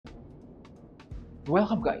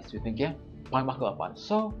Welcome guys with me again, panglimakegelapan.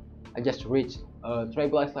 So I just reached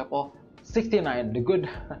tribalize level 69, the good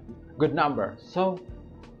good number. So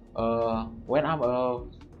when I'm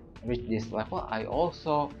reach this level, I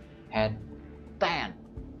also had 10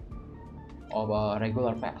 of a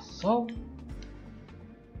regular pass. So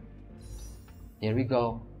here we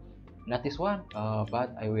go. Not this one,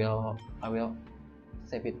 but I will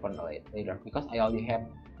save it for later because I already have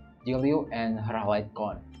Jiliu and her highlight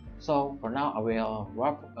con. So for now, I will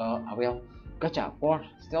gacha for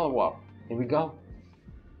still warp. Here we go.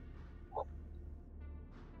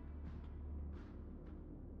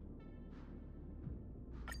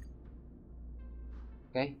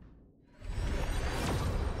 Okay.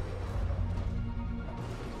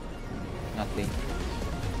 Nothing.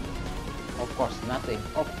 Of course, nothing.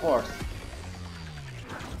 Of course.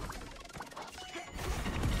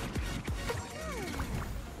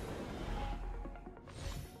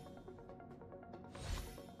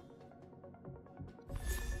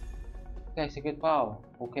 Okay, secret power.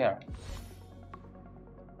 Who care?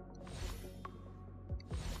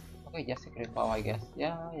 Okay, just secret power, I guess.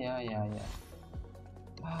 Yeah.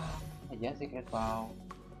 Just secret power.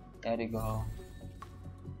 There you go.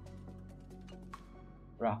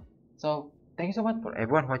 Bro. So thank you so much for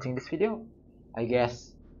everyone watching this video. I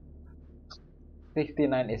guess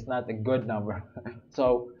 69 is not a good number.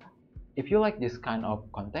 So if you like this kind of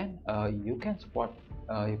content, you can support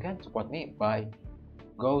me by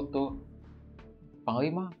go to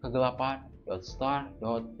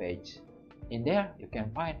panglimakegelapan.start.page. In there you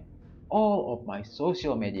can find all of my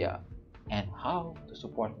social media and how to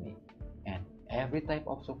support me, and every type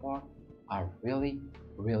of support are really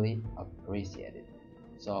appreciated.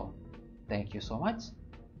 So thank you so much,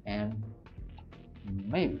 and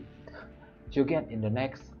maybe see you again in the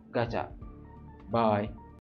next gacha. Bye.